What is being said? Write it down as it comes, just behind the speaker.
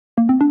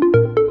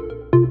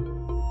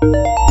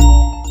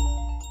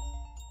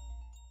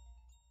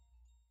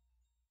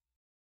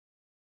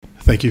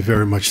Thank you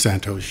very much,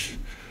 Santosh.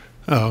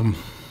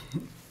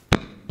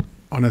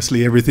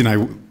 Honestly, everything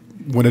I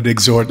wanted to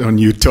exhort on,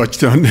 you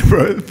touched on.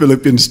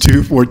 Philippians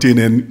 2:14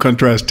 in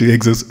contrast to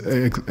Exodus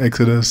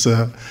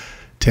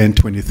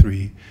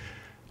 10:23.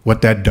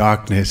 What that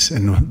darkness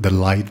and the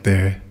light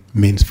there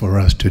means for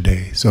us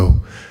today.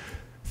 So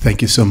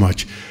thank you so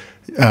much.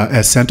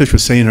 As Santosh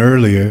was saying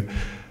earlier,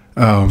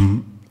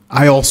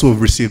 I also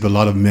have received a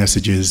lot of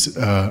messages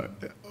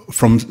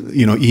from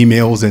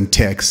emails and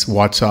texts,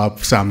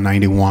 WhatsApp, Psalm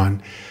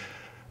 91.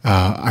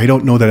 I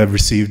don't know that I've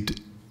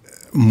received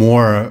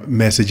more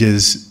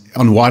messages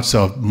on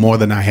WhatsApp more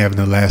than I have in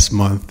the last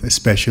month,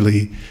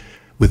 especially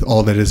with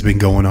all that has been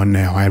going on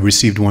now. I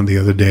received one the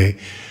other day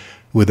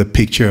with a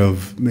picture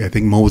of, I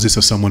think, Moses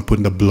or someone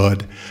putting the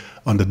blood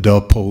on the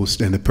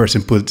doorpost, and the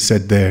person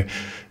said there,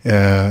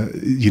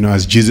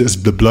 as Jesus,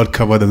 the blood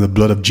covered, and the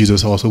blood of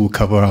Jesus also will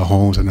cover our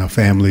homes and our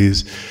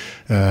families.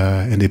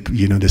 And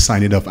they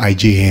signed it off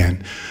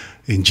IGN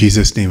in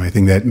Jesus' name, I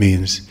think that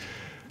means.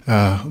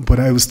 But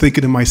I was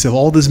thinking to myself,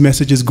 all these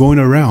messages going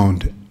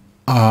around,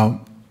 are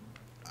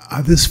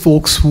these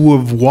folks who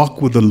have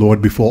walked with the Lord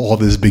before all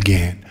this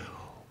began?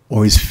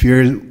 Or is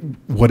fear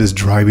what is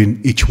driving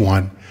each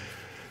one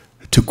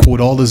to quote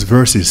all these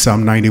verses,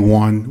 Psalm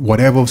 91,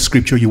 whatever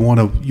scripture you want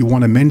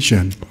to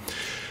mention?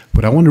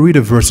 But I want to read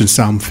a verse in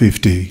Psalm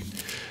 50.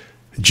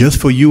 Just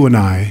for you and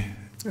I,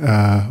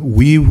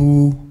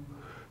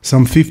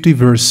 Psalm 50,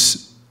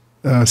 verse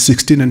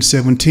 16 and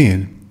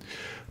 17.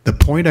 The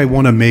point I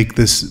want to make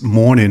this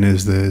morning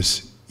is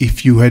this: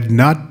 if you had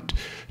not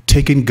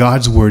taken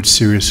God's word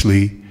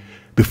seriously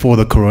before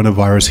the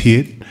coronavirus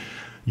hit,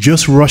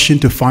 just rushing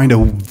to find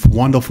a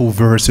wonderful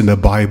verse in the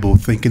Bible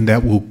thinking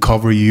that will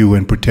cover you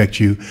and protect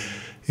you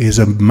is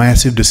a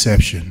massive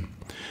deception.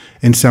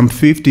 In Psalm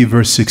 50,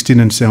 verse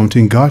 16 and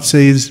 17, God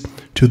says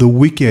to the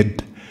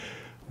wicked,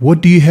 "What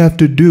do you have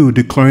to do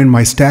declaring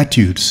my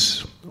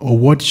statutes? Or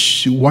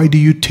why do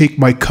you take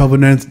my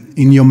covenant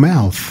in your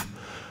mouth?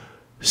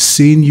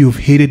 Seeing you've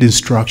hated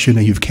instruction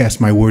and you've cast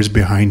my words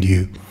behind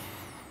you."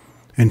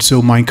 And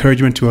so my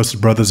encouragement to us,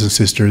 brothers and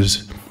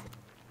sisters,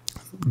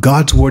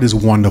 God's word is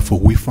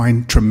wonderful. We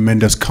find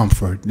tremendous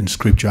comfort in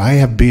scripture. I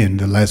have been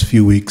the last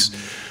few weeks,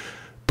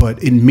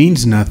 but it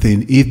means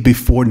nothing if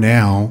before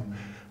now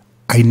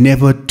I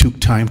never took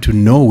time to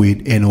know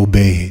it and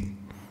obey it.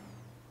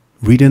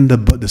 Reading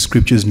the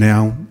scriptures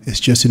now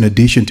is just in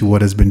addition to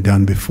what has been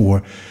done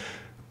before.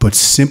 But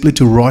simply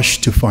to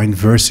rush to find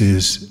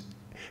verses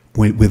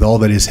with all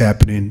that is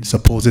happening,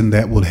 supposing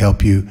that will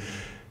help you,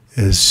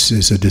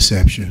 is a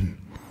deception.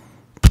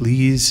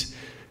 Please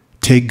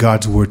take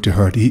God's word to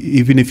heart.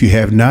 Even if you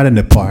have not in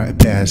the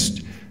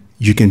past,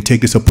 you can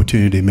take this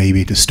opportunity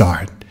maybe to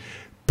start.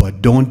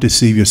 But don't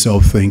deceive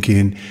yourself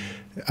thinking,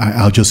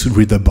 I'll just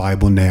read the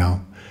Bible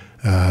now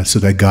so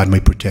that God may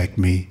protect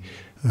me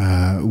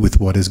with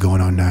what is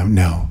going on now.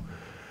 No.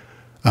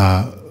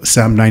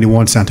 Psalm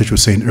 91, Santosh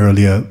was saying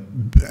earlier,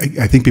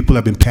 I think people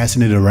have been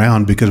passing it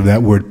around because of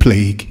that word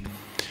plague.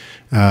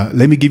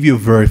 Let me give you a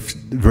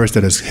verse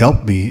that has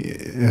helped me.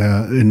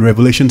 In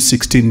Revelation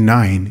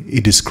 16:9,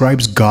 it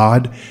describes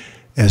God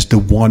as the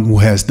one who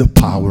has the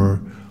power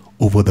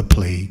over the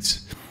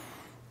plagues.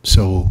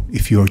 So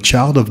if you're a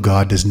child of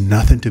God, there's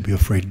nothing to be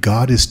afraid.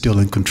 God is still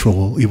in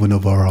control, even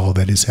over all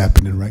that is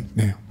happening right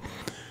now.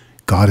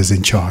 God is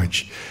in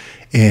charge.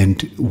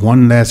 And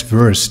one last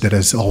verse that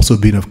has also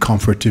been of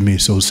comfort to me.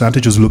 So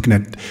Santosh was looking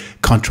at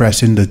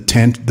contrasting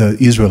the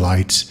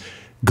Israelites,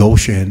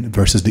 Goshen,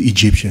 versus the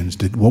Egyptians.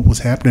 What was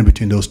happening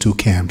between those two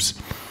camps?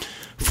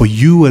 For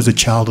you as a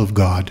child of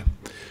God,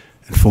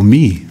 and for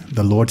me,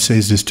 the Lord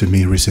says this to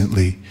me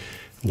recently,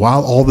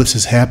 while all this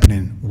is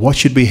happening, what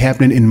should be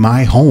happening in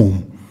my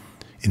home,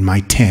 in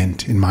my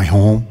tent, in my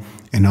home,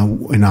 in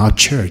our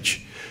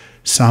church?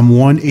 Psalm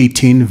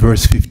 118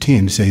 verse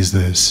 15 says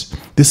this.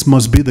 This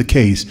must be the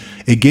case.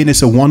 Again,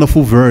 it's a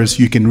wonderful verse.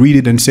 You can read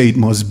it and say it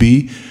must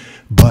be.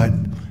 But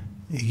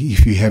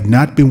if you have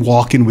not been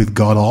walking with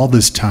God all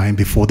this time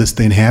before this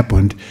thing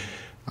happened,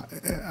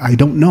 I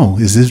don't know.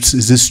 Is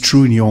this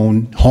true in your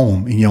own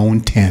home, in your own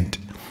tent?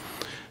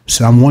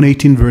 Psalm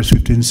 118 verse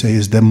 15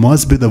 says, there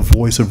must be the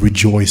voice of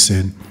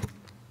rejoicing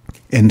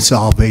and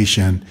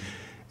salvation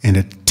in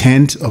the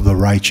tent of the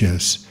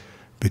righteous,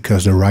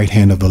 because the right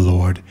hand of the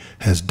Lord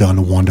has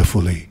done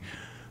wonderfully.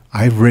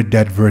 I've read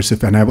that verse,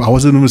 and I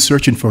wasn't even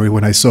searching for it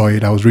when I saw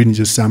it. I was reading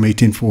just Psalm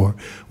 18 for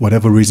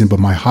whatever reason, but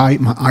my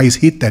eyes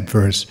hit that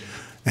verse,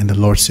 and the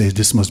Lord says,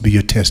 this must be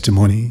your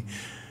testimony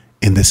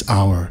in this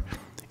hour.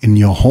 In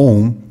your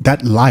home,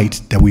 that light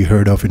that we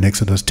heard of in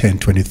Exodus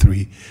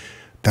 10:23,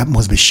 that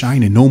must be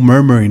shining. No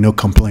murmuring, no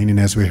complaining,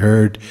 as we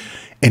heard.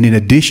 And in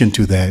addition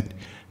to that,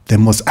 there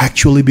must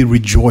actually be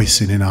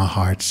rejoicing in our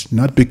hearts,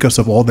 not because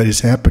of all that is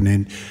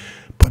happening,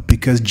 but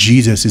because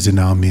Jesus is in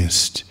our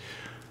midst.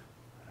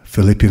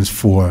 Philippians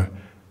 4,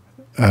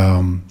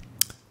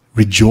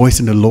 rejoice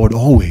in the Lord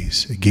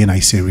always. Again, I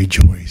say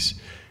rejoice.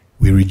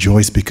 We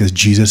rejoice because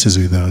Jesus is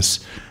with us.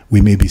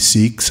 We may be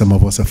sick. Some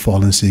of us have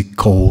fallen sick,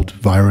 cold,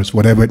 virus,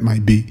 whatever it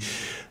might be.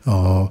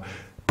 But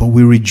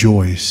we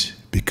rejoice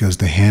because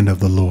the hand of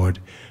the Lord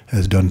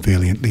has done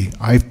valiantly.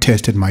 I've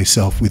tested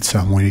myself with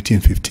Psalm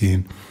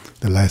 118:15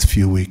 the last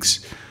few weeks.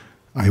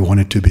 I want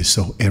it to be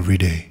so every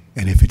day.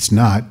 And if it's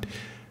not,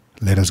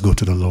 let us go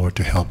to the Lord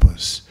to help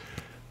us.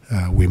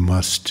 We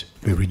must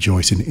be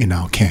rejoicing in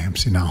our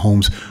camps, in our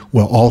homes.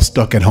 We're all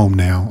stuck at home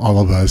now, all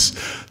of us.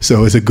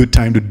 So it's a good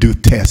time to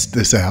test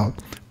this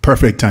out.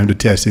 Perfect time to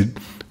test it.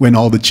 When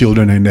all the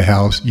children are in the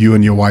house, you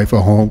and your wife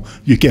are home,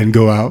 you can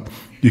go out.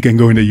 You can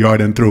go in the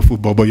yard and throw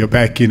football, but you're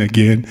back in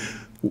again.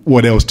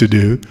 What else to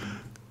do?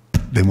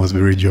 They must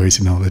be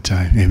rejoicing all the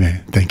time.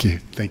 Amen. Thank you.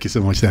 Thank you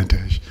so much,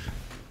 Santosh.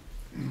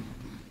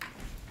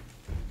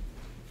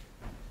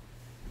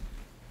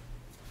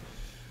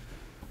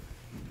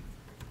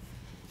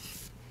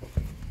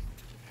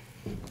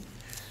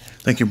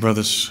 Thank you,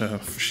 brothers,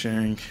 for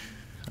sharing.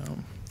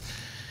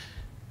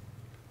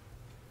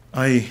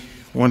 I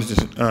wanted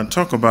to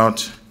talk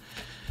about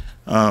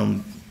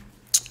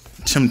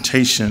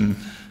temptation,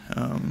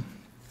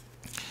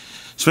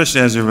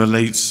 especially as it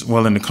relates,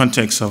 well, in the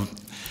context of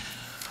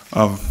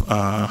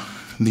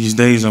these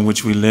days in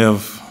which we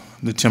live.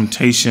 The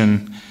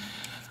temptation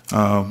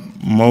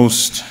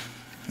most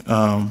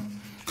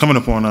coming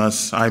upon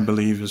us, I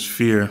believe, is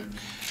fear.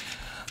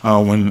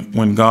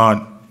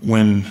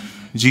 When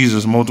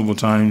Jesus multiple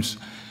times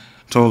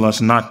told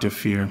us not to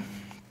fear.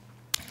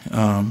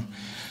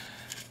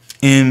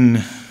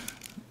 In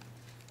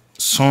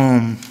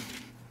Psalm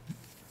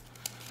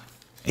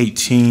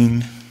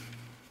 18,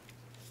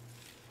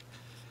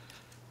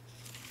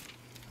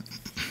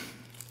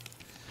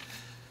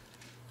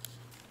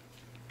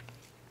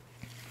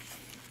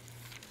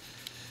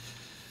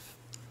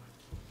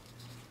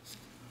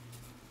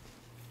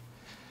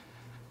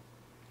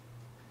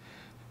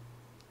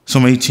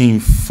 Psalm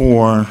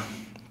 18:4,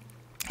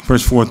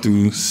 verse 4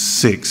 through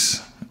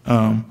 6,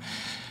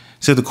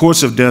 said, "The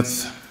course of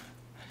death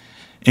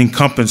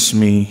encompassed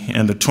me,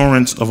 and the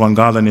torrents of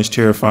ungodliness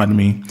terrified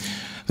me.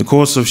 The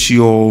course of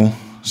Sheol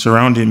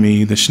surrounded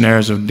me, the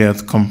snares of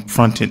death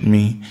confronted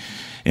me.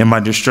 In my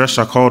distress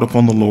I called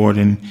upon the Lord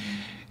and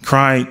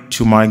cried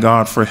to my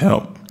God for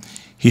help.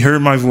 He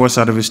heard my voice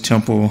out of his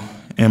temple,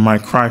 and my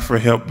cry for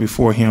help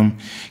before him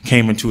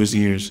came into his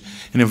ears."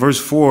 And in verse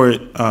 4,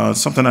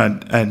 something I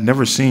had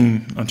never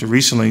seen until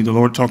recently, the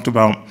Lord talked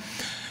about,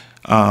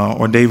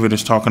 or David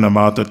is talking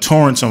about, the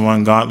torrents of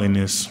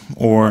ungodliness,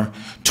 or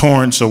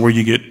torrents, or where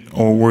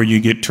you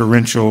get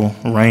torrential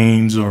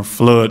rains or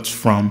floods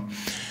from.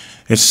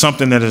 It's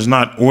something that is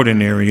not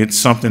ordinary. It's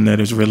something that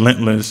is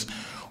relentless,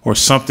 or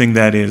something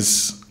that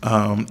is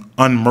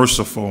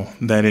unmerciful,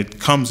 that it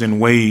comes in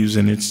waves,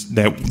 and it's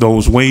that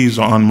those waves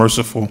are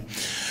unmerciful.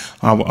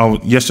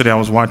 Yesterday I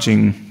was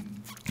watching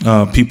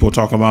people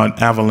talk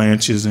about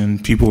avalanches,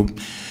 and people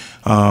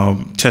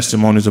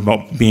testimonies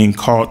about being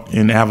caught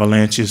in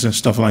avalanches and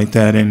stuff like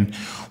that. And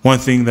one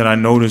thing that I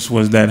noticed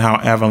was that how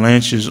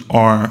avalanches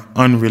are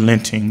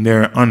unrelenting,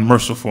 they're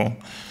unmerciful,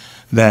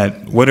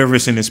 that whatever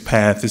is in its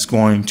path is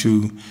going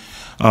to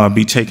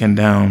be taken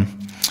down.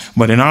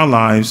 But in our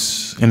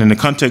lives, and in the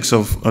context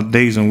of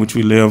days in which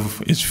we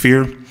live, is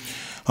fear.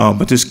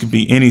 But this could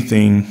be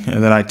anything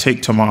that I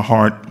take to my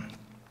heart,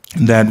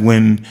 that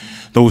when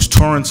those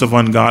torrents of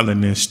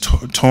ungodliness,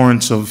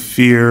 torrents of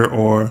fear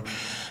or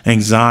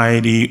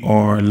anxiety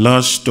or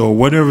lust or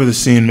whatever the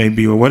sin may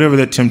be, or whatever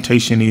that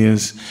temptation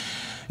is,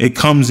 it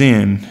comes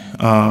in.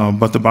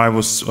 But the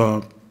Bible,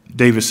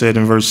 David said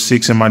in verse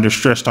 6, "In my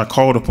distress I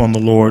called upon the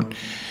Lord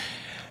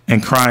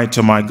and cried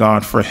to my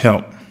God for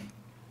help.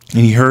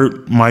 And he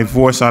heard my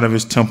voice out of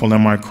his temple,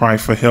 and my cry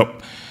for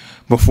help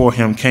before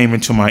him came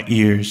into my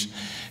ears."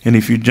 And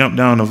if you jump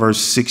down to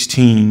verse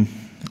 16,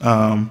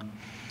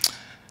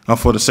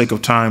 for the sake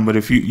of time, but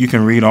if you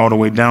can read all the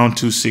way down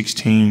to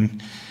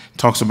 16,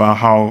 talks about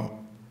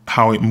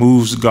how it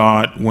moves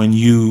God when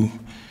you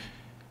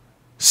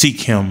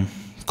seek him,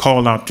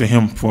 call out to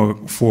him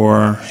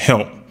for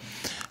help.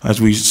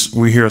 As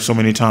we hear so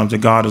many times that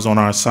God is on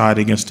our side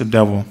against the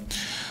devil,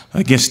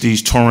 against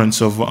these torrents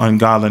of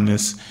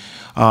ungodliness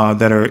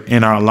that are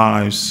in our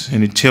lives.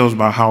 And it tells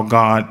about how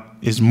God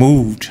is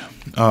moved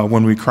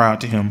when we cry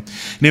out to him.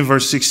 And in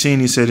verse 16,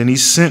 he said, "And he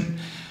sent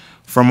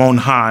from on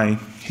high,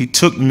 he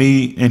took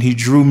me and he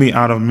drew me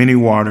out of many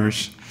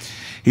waters.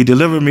 He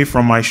delivered me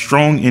from my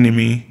strong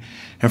enemy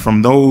and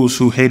from those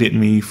who hated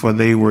me, for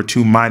they were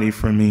too mighty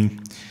for me.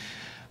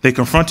 They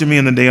confronted me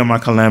in the day of my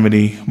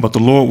calamity, but the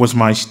Lord was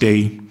my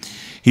stay.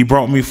 He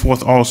brought me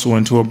forth also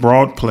into a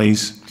broad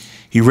place.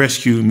 He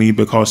rescued me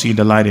because he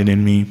delighted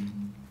in me."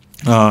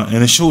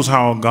 And it shows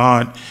how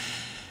God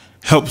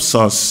helps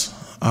us,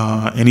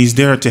 and he's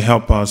there to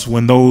help us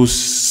when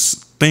those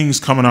things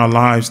come in our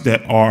lives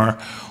that are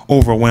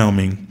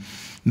overwhelming,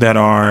 that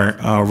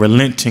are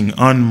relenting,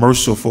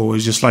 unmerciful.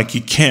 It's just like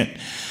you can't,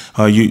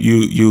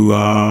 you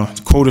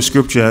quote a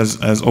scripture, as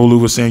Olu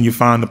was saying, you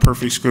find the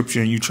perfect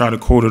scripture and you try to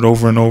quote it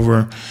over and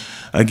over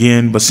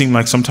again, but seem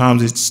like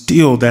sometimes it's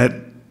still that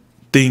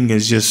thing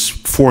is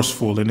just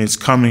forceful, and it's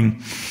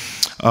coming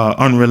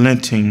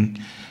unrelenting.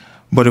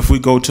 But if we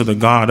go to the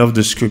God of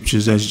the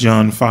scriptures, as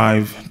John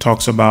 5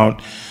 talks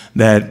about,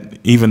 that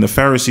even the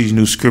Pharisees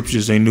knew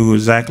scriptures. They knew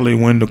exactly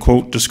when to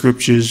quote the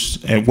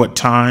scriptures, at what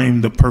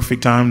time, the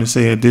perfect time to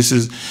say it. This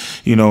is,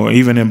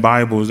 even in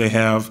Bibles, they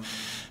have,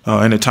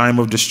 in a time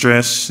of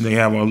distress, they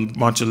have a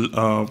bunch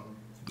of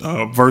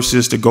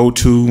verses to go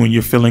to when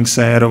you're feeling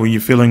sad or when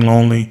you're feeling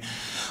lonely.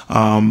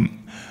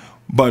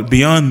 But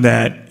beyond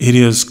that, it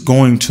is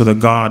going to the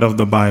God of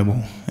the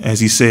Bible. As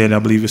he said, I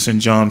believe it's in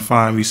John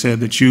 5, he said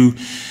that you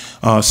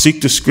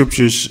seek the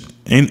scriptures,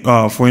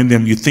 for in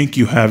them you think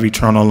you have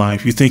eternal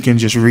life. You think in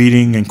just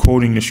reading and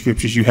quoting the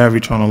scriptures you have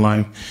eternal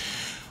life.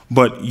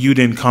 But you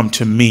didn't come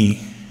to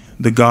me,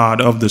 the God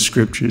of the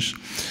scriptures,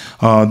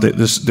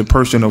 the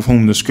person of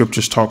whom the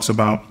scriptures talks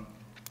about.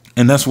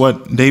 And that's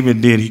what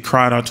David did. He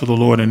cried out to the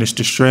Lord in his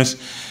distress.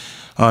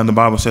 And the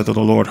Bible said that the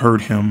Lord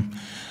heard him.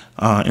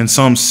 In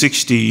Psalm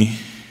 60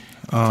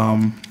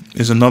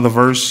 is another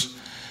verse.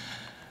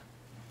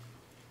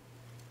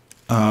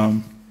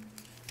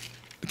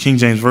 King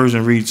James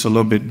Version reads a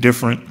little bit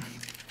different.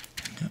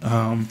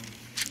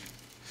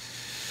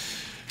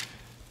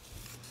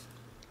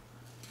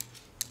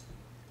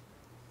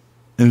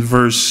 In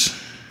verse,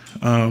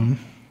 actually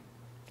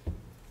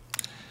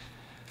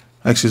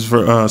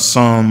it's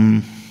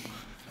Psalm,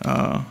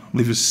 I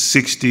believe it's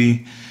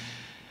 60.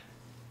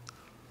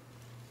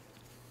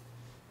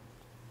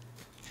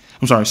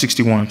 I'm sorry,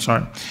 61,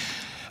 sorry.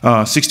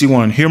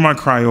 61, hear my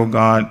cry, O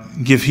God,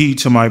 give heed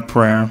to my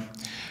prayer.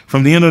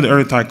 From the end of the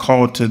earth I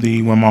call to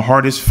thee when my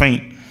heart is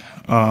faint.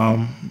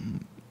 The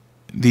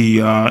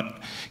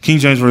King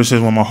James Version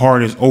says, when my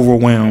heart is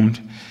overwhelmed,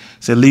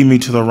 said, lead me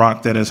to the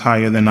rock that is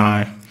higher than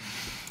I.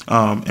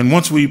 And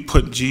once we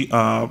put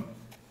Jesus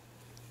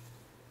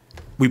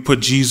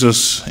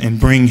and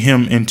bring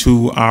him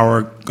into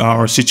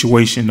our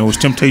situation, those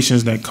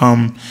temptations that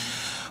come,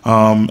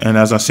 and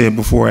as I said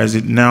before,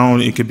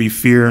 it could be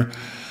fear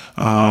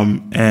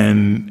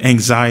and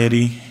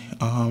anxiety.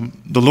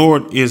 The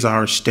Lord is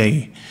our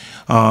stay.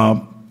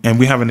 And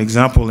we have an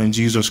example in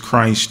Jesus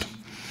Christ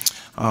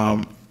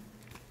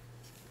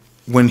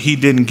when he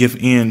didn't give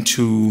in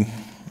to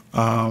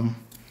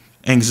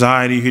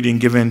anxiety, he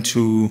didn't give in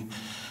to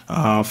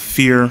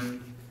fear.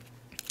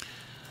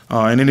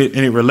 And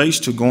it relates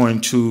to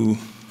going to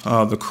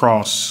the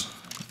cross.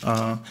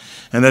 And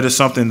that is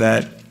something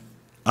that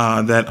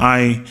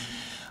I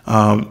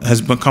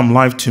has become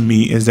life to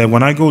me, is that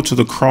when I go to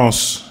the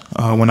cross,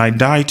 when I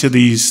die to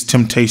these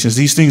temptations,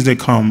 these things that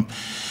come,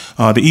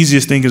 the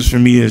easiest thing is for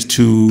me is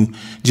to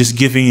just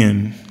give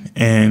in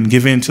and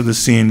give in to the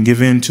sin,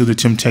 give in to the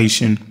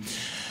temptation.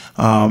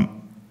 But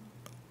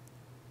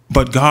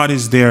God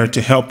is there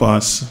to help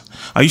us.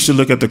 I used to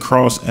look at the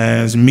cross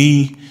as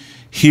me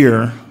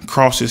here,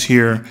 cross is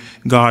here,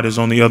 God is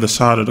on the other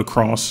side of the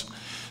cross.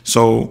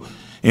 So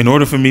in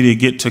order for me to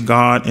get to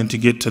God and to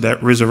get to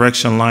that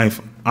resurrection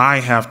life, I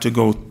have to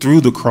go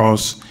through the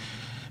cross,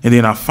 and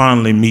then I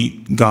finally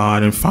meet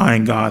God and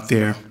find God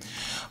there.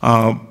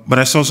 But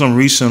I saw some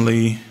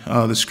recently,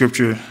 the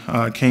scripture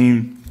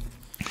came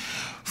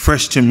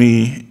fresh to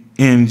me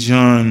in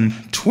John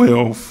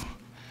 12.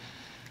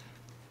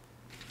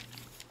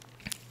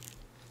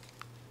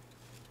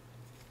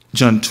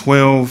 John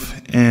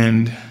 12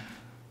 and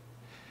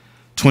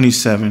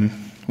 27.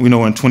 We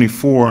know in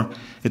 24,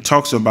 it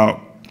talks about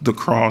the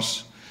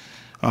cross.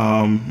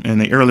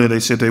 And earlier they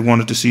said they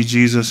wanted to see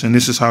Jesus, and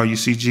this is how you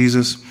see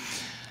Jesus.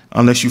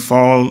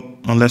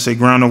 Unless a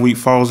ground of wheat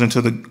falls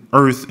into the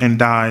earth and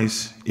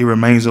dies, it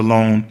remains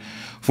alone.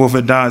 For if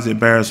it dies, it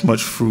bears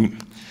much fruit.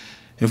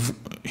 If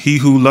he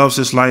who loves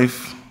his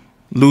life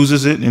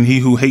loses it, and he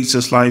who hates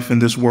his life in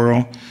this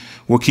world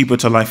will keep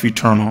it to life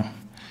eternal.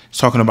 It's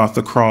talking about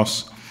the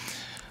cross.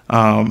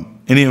 And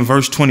in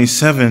verse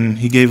 27,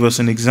 he gave us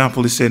an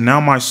example. He said, now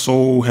my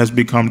soul has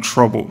become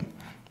troubled.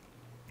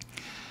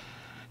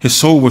 His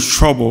soul was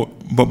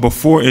troubled, but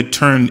before it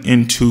turned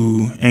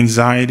into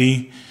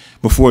anxiety,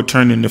 before it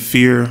turned into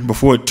fear,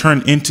 before it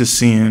turned into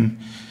sin,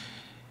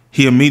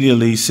 he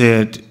immediately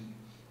said,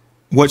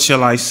 what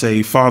shall I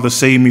say? Father,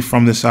 save me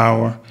from this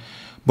hour.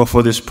 But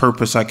for this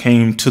purpose I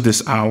came to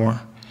this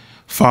hour.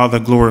 Father,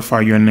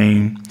 glorify your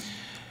name.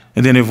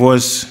 And then a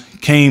voice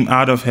came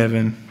out of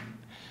heaven.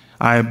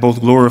 I have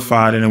both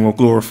glorified it and will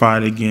glorify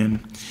it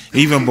again.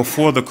 Even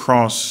before the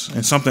cross,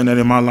 and something that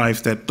in my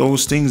life, that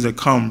those things that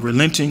come,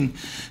 relenting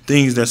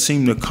things that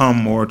seem to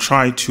come or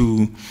try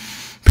to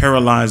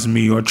paralyze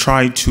me or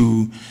try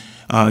to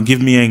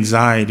give me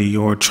anxiety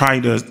or try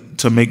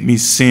to make me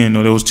sin,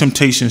 or those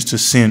temptations to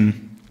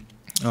sin,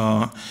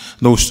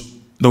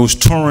 those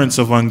torrents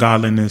of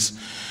ungodliness,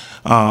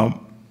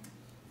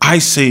 I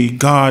say,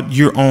 God,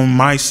 you're on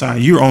my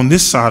side. You're on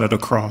this side of the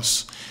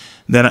cross.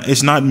 That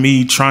it's not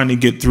me trying to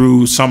get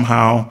through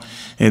somehow,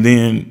 and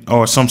then,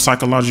 or some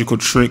psychological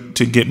trick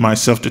to get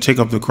myself to take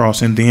up the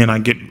cross, and then I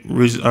get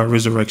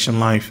resurrection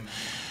life.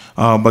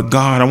 But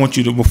God, I want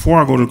you to, before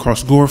I go to the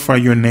cross, glorify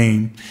your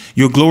name.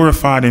 You're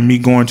glorified in me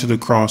going to the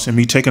cross and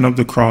me taking up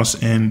the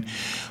cross and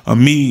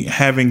me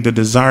having the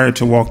desire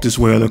to walk this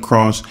way of the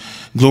cross.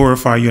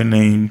 Glorify your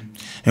name.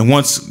 And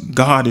once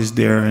God is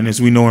there, and as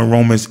we know in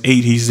Romans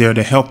 8, he's there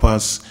to help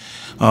us,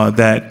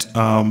 that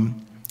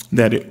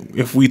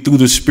if we through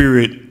the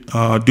Spirit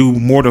do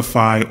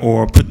mortify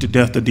or put to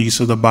death the deeds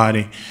of the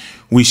body,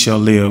 we shall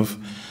live.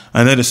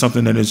 And that is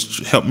something that has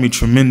helped me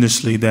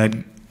tremendously, that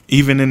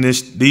even in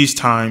these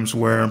times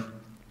where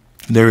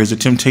there is a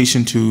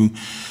temptation to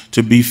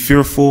be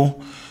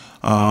fearful,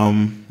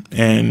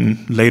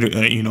 and later,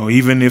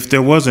 even if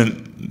there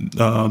wasn't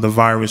the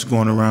virus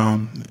going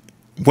around,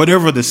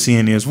 whatever the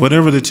sin is,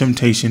 whatever the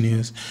temptation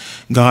is,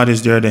 God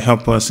is there to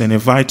help us. And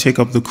if I take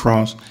up the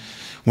cross,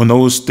 when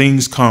those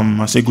things come,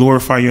 I say,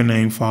 glorify your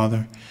name,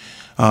 Father.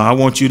 I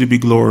want you to be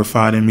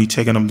glorified in me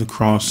taking up the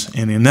cross.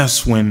 And then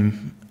that's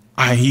when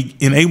he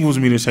enables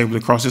me to take up the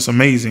cross. It's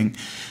amazing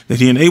that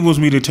he enables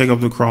me to take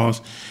up the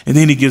cross, and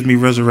then he gives me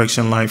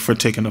resurrection life for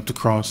taking up the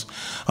cross.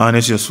 And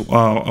it's just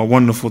a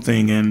wonderful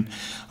thing. And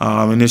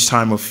in this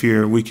time of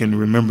fear, we can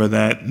remember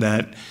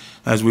that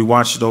as we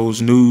watch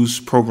those news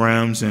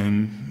programs,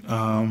 and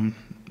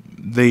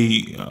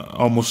they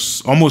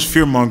almost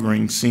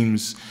fear-mongering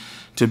seems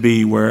to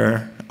be,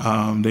 where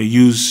they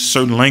use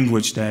certain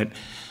language that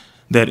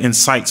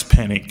incites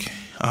panic.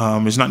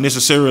 It's not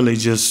necessarily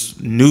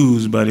just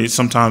news, but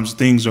sometimes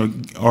things are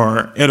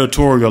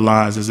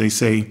editorialized, as they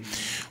say,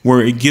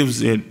 where it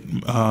gives it.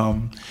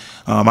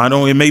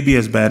 It may be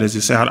as bad as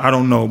it say. I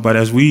don't know, but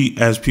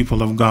as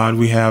people of God,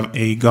 we have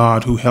a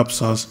God who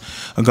helps us,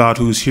 a God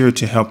who is here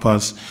to help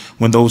us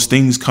when those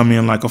things come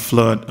in like a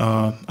flood.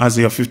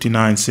 Isaiah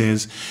 59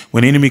 says,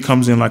 when the enemy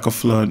comes in like a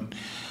flood,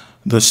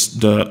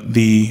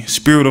 the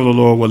Spirit of the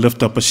Lord will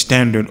lift up a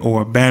standard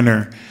or a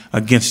banner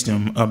against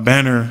him, a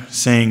banner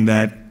saying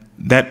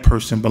that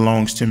person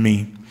belongs to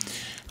me.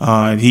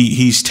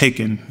 He's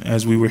taken,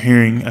 as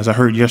I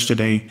heard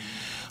yesterday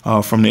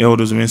from the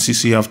elders of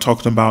NCCF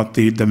talking about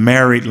the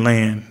married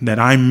land, that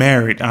I'm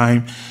married.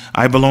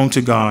 I belong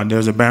to God.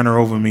 There's a banner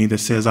over me that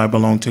says I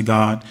belong to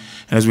God.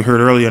 And as we heard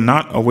earlier,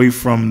 not away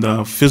from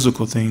the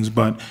physical things,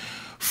 but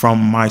from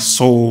my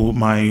soul,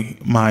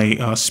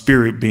 my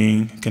spirit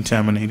being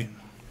contaminated.